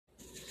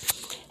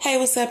Hey,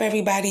 what's up,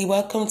 everybody?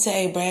 Welcome to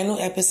a brand new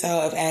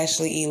episode of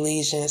Ashley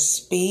Elysian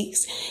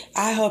Speaks.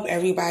 I hope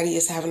everybody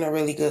is having a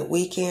really good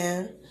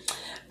weekend.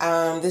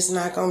 This is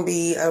not going to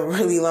be a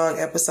really long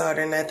episode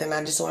or nothing.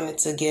 I just wanted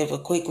to give a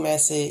quick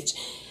message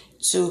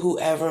to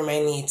whoever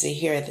may need to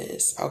hear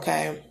this,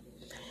 okay?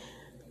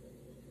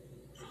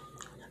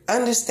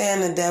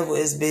 Understand the devil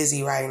is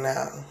busy right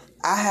now.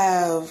 I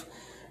have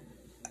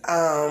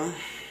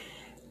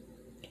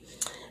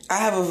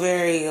a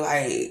very,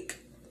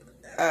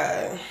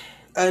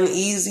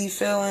 uneasy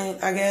feeling,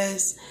 I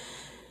guess.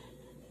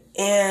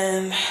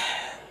 And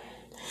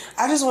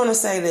I just want to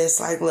say this,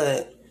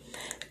 look,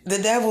 the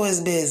devil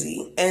is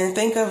busy, and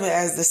think of it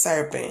as the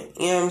serpent.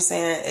 You know what I'm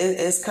saying?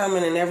 It's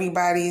coming in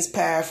everybody's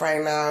path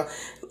right now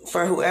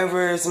for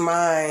whoever's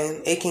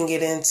mind it can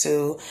get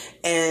into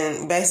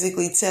and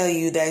basically tell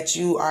you that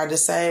you are the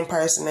same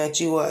person that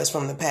you was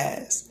from the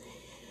past.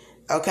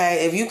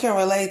 Okay? If you can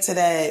relate to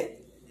that,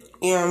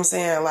 you know what I'm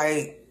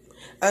saying?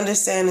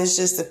 Understand it's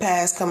just the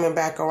past coming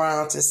back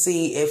around to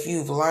see if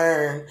you've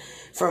learned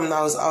from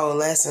those old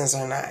lessons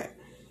or not.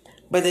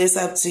 But it's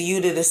up to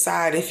you to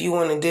decide if you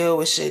want to deal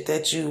with shit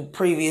that you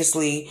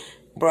previously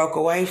broke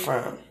away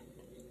from.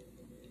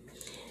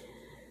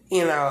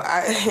 You know,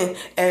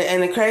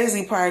 and the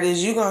crazy part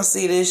is you're going to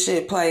see this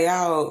shit play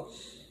out.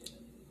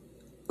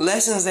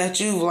 Lessons that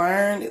you've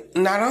learned,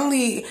 not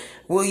only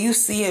will you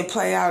see it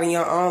play out in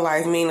your own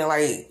life, meaning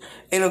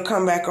it'll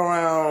come back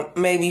around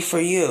maybe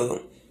for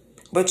you.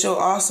 But you'll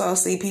also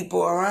see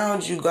people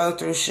around you go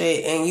through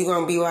shit and you're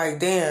going to be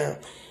like, damn,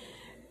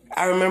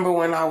 I remember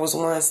when I was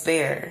once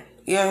there.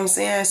 You know what I'm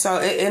saying? So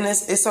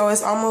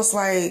it's almost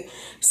like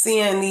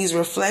seeing these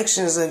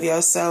reflections of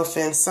yourself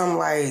in some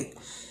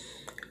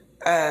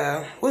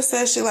what's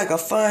that shit? Like a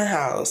fun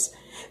house.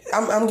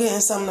 I'm getting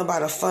something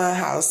about a fun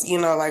house, you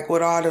know,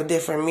 with all the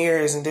different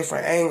mirrors and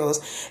different angles.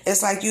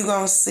 It's like you're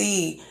going to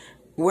see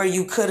where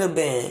you could have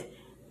been,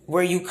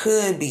 where you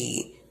could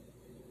be.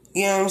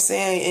 You know what I'm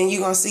saying? And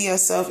you're going to see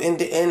yourself I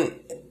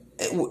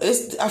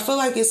feel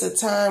like it's a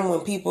time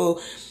when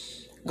people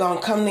going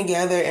to come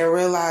together and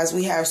realize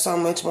we have so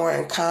much more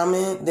in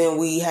common than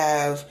we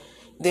don't.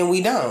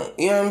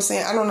 You know what I'm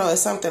saying? I don't know.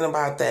 It's something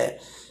about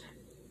that.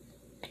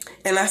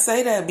 And I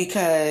say that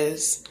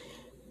because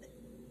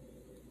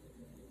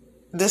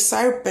the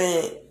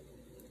serpent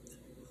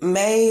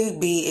may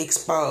be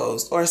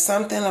exposed, or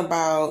something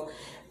about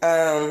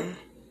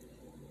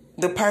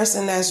the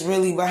person that's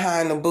really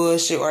behind the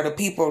bullshit, or the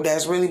people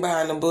that's really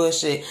behind the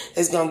bullshit,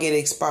 is going to get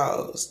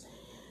exposed.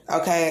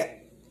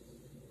 Okay?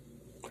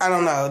 I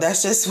don't know.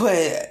 That's just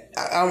what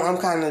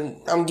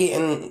I'm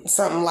getting,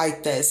 something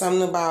like that.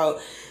 Something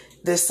about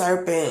the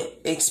serpent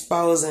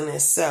exposing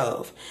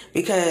itself.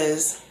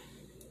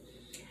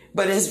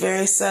 But it's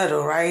very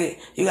subtle, right?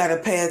 You got to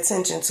pay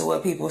attention to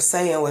what people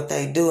say and what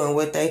they do and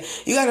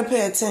you got to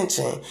pay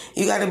attention.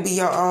 You got to be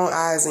your own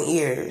eyes and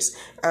ears.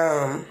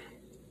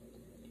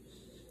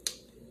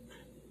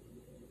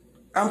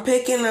 I'm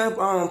picking up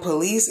on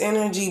police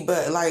energy,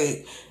 but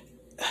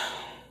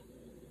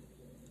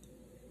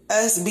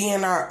us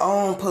being our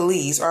own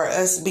police, or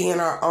us being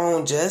our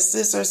own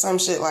justice, or some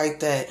shit like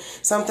that.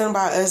 Something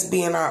about us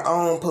being our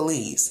own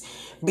police,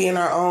 being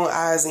our own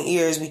eyes and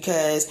ears,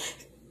 because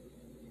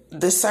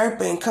the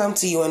serpent come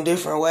to you in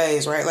different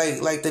ways, right?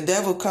 Like the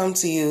devil come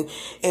to you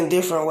in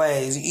different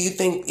ways. You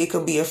think it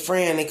could be a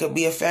friend, it could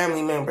be a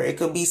family member, it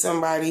could be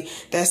somebody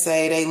that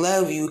say they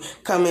love you,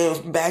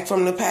 coming back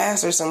from the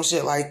past or some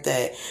shit like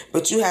that.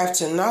 But you have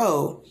to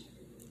know,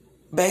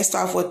 based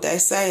off what they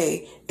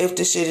say, if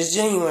the shit is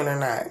genuine or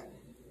not.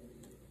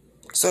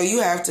 So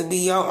you have to be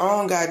your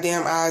own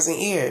goddamn eyes and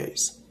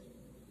ears.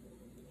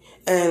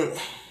 And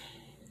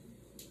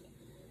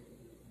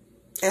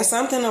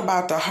something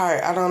about the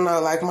heart, I don't know,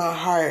 my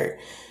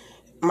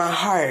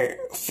heart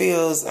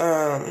feels,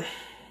 my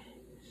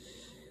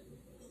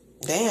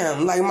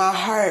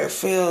heart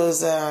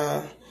feels,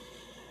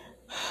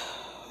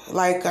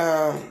 like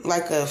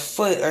a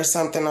foot or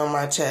something on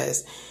my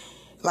chest.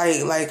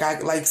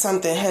 Like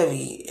something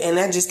heavy. And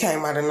that just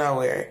came out of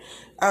nowhere.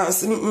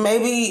 So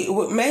maybe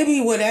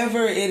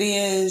whatever it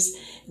is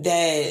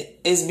that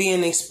is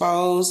being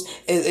exposed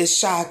is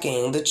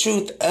shocking. The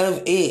truth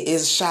of it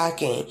is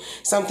shocking.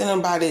 Something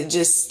about it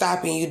just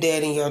stopping you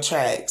dead in your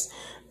tracks.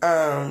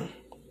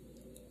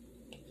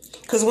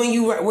 Because when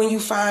you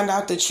find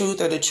out the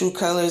truth, or the true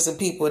colors of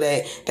people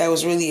that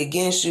was really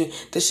against you,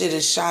 the shit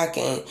is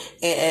shocking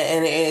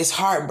and it's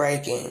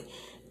heartbreaking.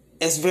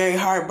 It's very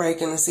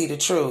heartbreaking to see the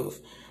truth.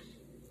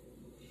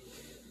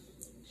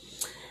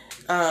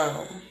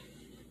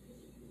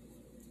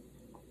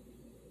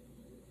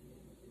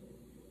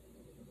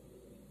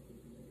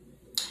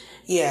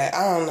 Yeah,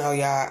 I don't know,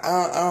 y'all.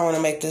 I don't want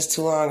to make this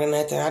too long or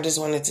nothing. I just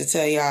wanted to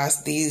tell y'all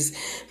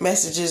these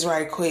messages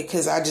right quick,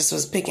 because I just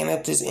was picking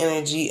up this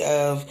energy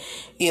of,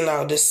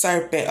 the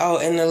serpent. Oh,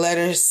 and the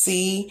letter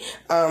C,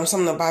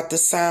 something about the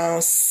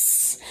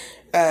sounds,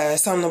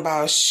 something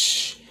about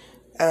shh.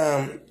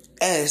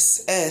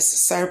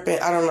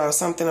 Serpent. I don't know,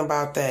 something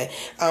about that.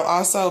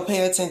 Also,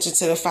 pay attention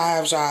to the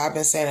fives, y'all. I've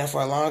been saying that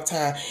for a long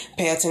time.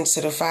 Pay attention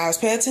to the fives.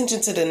 Pay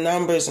attention to the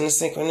numbers and the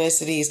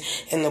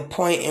synchronicities and the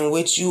point in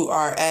which you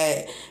are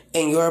at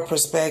in your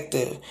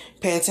perspective.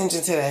 Pay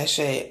attention to that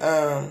shit.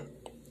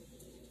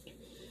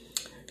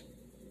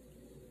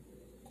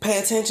 Pay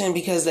attention,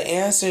 because the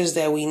answers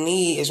that we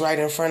need is right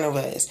in front of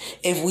us.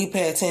 If we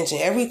pay attention,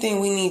 everything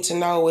we need to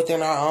know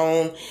within our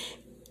own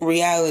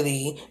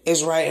reality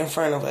is right in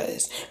front of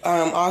us.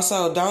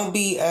 Also, don't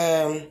be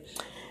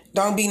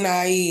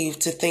naive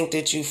to think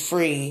that you're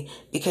free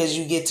because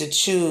you get to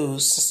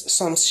choose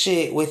some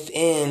shit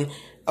within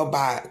a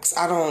box.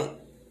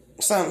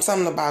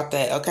 Something about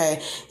that,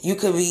 okay? You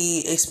could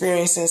be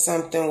experiencing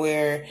something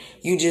where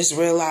you just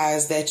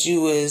realize that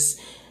you was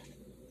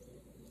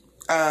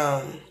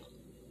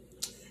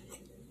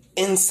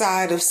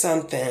inside of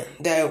something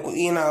that,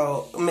 you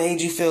know,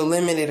 made you feel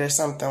limited or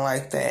something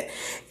like that.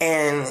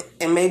 And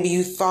maybe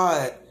you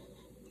thought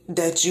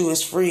that you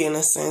was free in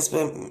a sense,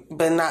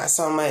 but not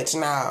so much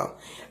now.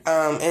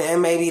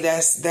 And maybe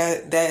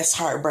that's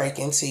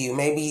heartbreaking to you.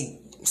 Maybe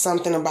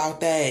something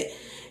about that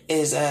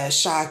is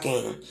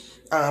shocking,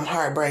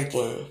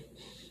 heartbreaking.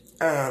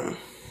 I'm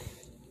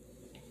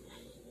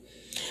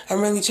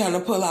really trying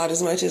to pull out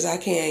as much as I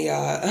can,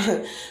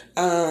 y'all.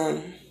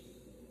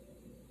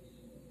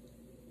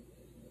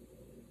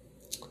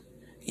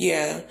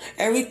 Yeah,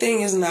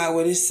 everything is not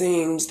what it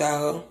seems,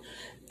 though.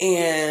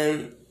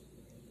 And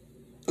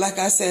like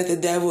I said, the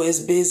devil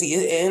is busy.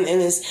 And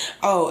it's,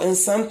 and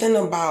something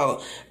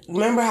about,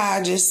 remember how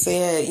I just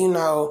said, you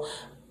know,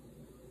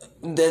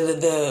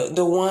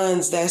 the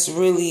ones that's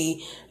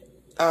really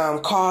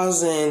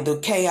causing the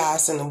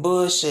chaos and the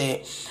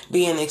bullshit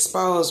being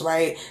exposed,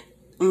 right?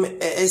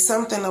 It's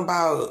something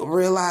about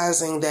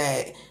realizing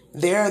that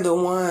they're the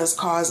ones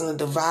causing the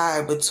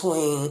divide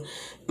between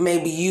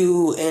maybe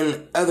you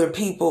and other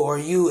people, or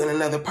you and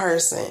another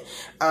person.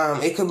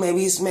 It could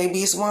maybe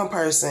it's one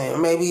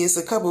person, maybe it's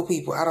a couple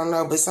people. I don't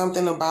know, but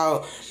something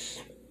about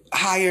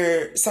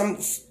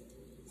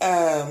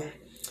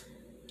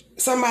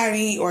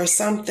somebody or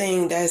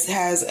something that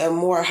has a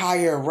more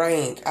higher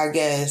rank, I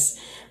guess,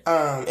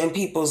 in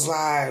people's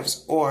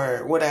lives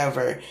or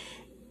whatever,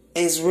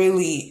 is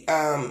really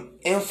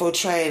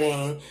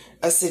infiltrating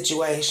a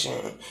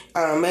situation.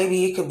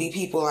 Maybe it could be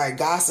people like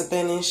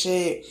gossiping and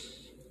shit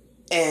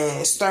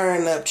and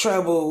stirring up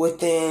trouble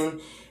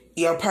within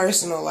your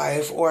personal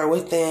life or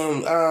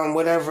within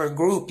whatever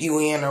group you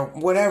in or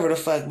whatever the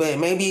fuck. But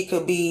maybe it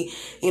could be,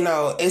 you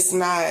know,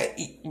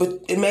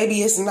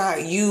 maybe it's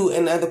not you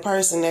and the other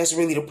person that's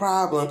really the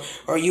problem,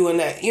 or you and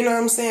that, you know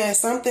what I'm saying?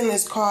 Something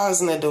is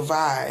causing a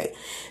divide,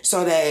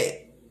 so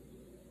that,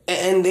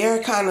 and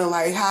they're kind of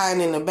like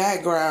hiding in the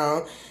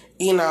background,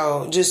 you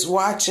know, just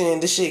watching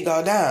the shit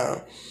go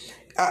down.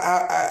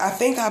 I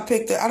think I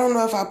picked it. I don't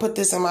know if I put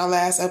this in my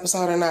last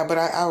episode or not, but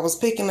I was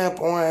picking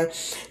up on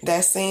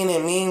that scene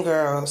in Mean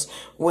Girls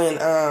when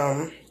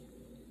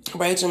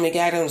Rachel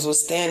McAdams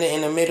was standing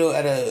in the middle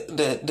of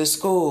the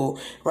school,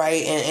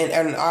 right?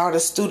 And all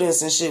the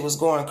students and shit was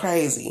going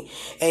crazy.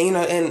 And, you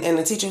know, and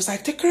the teacher was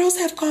like, the girls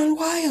have gone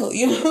wild,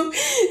 you know?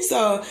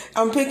 So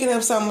I'm picking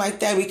up something like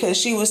that because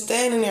she was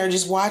standing there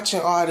just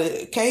watching all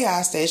the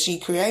chaos that she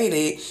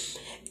created,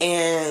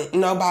 and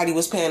nobody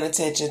was paying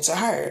attention to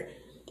her,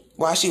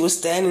 while she was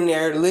standing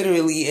there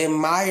literally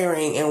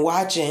admiring and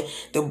watching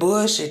the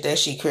bullshit that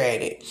she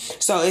created.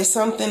 So it's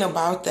something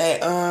about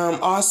that.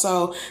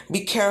 Also,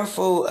 be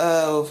careful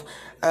of,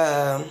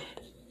 I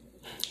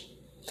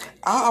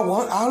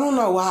don't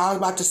know why I was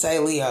about to say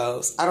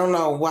Leos. I don't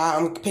know why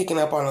I'm picking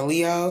up on a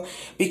Leo.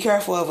 Be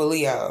careful of a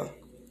Leo.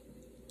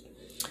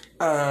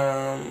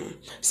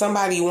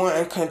 Somebody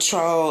wanting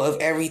control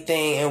of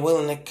everything and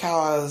willing to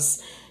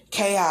cause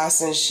chaos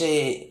and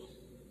shit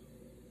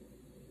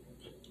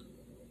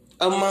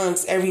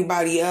amongst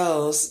everybody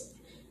else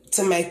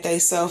to make they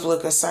self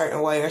look a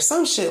certain way or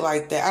some shit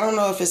like that. I don't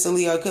know if it's a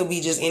Leo. It could be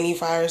just any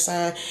fire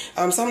sign.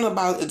 Something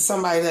about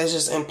somebody that's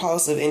just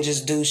impulsive and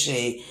just do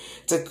shit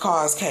to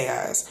cause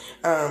chaos.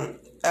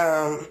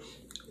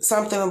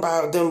 Something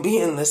about them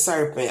being the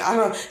serpent.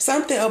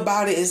 Something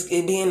about it is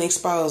it being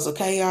exposed.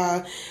 Okay,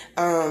 y'all.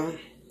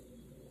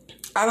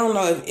 I don't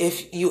know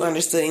if you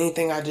understood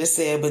anything I just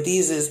said, but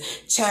these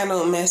is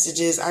channel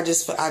messages.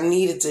 I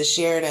needed to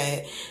share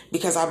that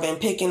because I've been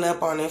picking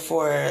up on it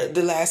for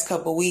the last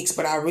couple weeks,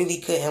 but I really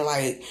couldn't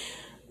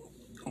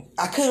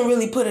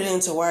really put it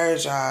into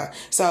words, y'all.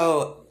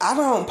 So I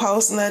don't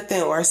post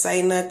nothing or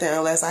say nothing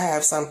unless I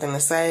have something to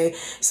say.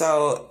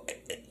 So,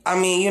 I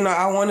mean, you know,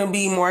 I want to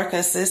be more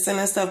consistent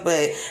and stuff,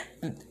 but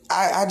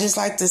I just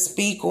like to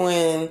speak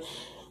when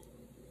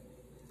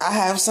I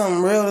have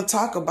something real to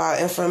talk about.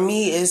 And for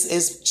me,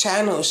 it's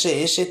channel shit.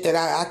 It's shit that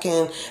I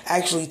can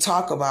actually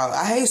talk about.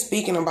 I hate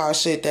speaking about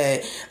shit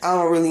that I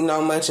don't really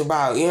know much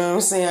about. You know what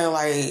I'm saying?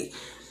 Like,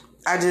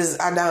 I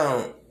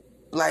don't.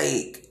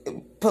 Like,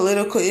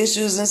 political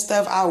issues and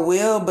stuff, I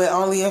will, but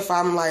only if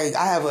I'm like,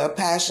 I have a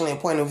passionate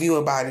point of view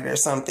about it or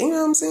something. You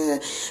know what I'm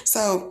saying?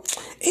 So,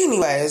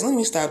 anyways, let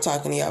me stop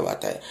talking to y'all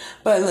about that.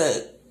 But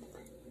look,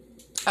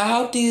 I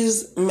hope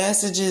these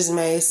messages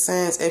made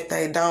sense. If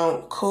they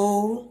don't,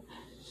 cool.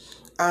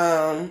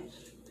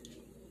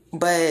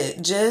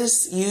 But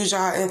just use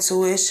your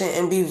intuition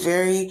and be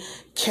very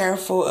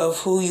careful of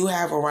who you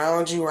have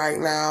around you right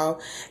now,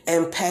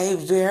 and pay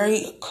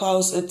very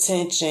close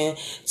attention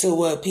to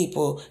what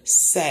people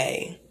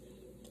say.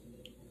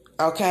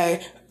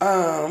 Okay?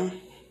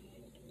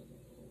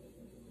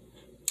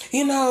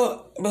 You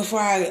know, before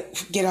I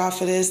get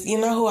off of this, you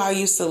know who I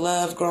used to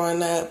love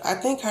growing up? I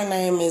think her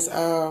name is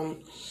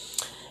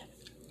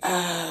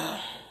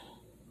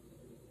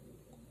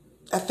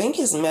I think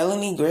it's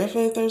Melanie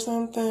Griffith or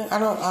something.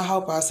 I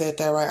hope I said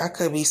that right. I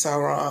could be so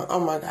wrong. Oh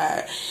my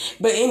God.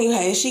 But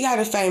anyway, she got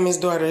a famous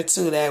daughter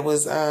too that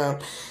was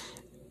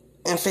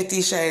in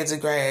 50 Shades of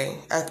Grey,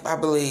 I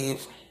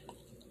believe.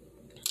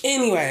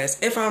 Anyways,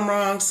 if I'm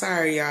wrong,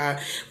 sorry y'all.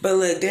 But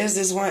look, there's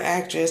this one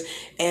actress,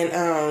 and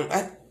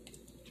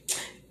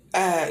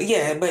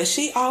but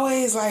she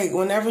always, like,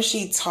 whenever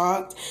she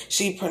talked,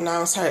 she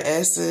pronounced her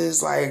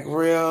S's like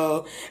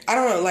real, I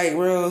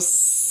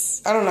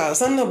don't know,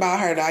 something about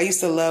her that I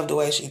used to love the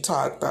way she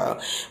talked though.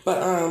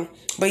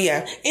 But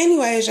yeah,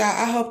 anyways, y'all,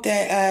 I hope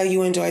that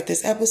you enjoyed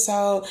this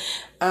episode.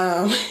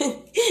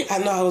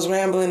 I know I was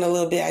rambling a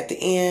little bit at the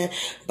end,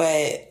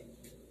 but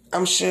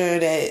I'm sure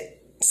that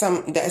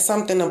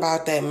something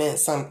about that meant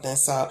something.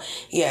 So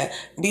yeah,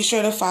 be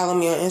sure to follow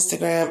me on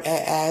Instagram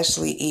at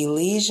Ashley E.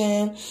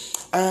 Legion.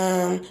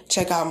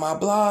 Check out my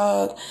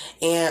blog,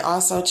 and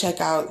also check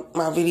out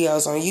my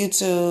videos on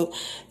YouTube.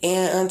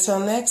 And until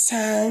next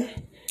time,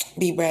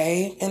 be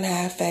brave and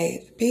have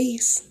faith.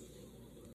 Peace.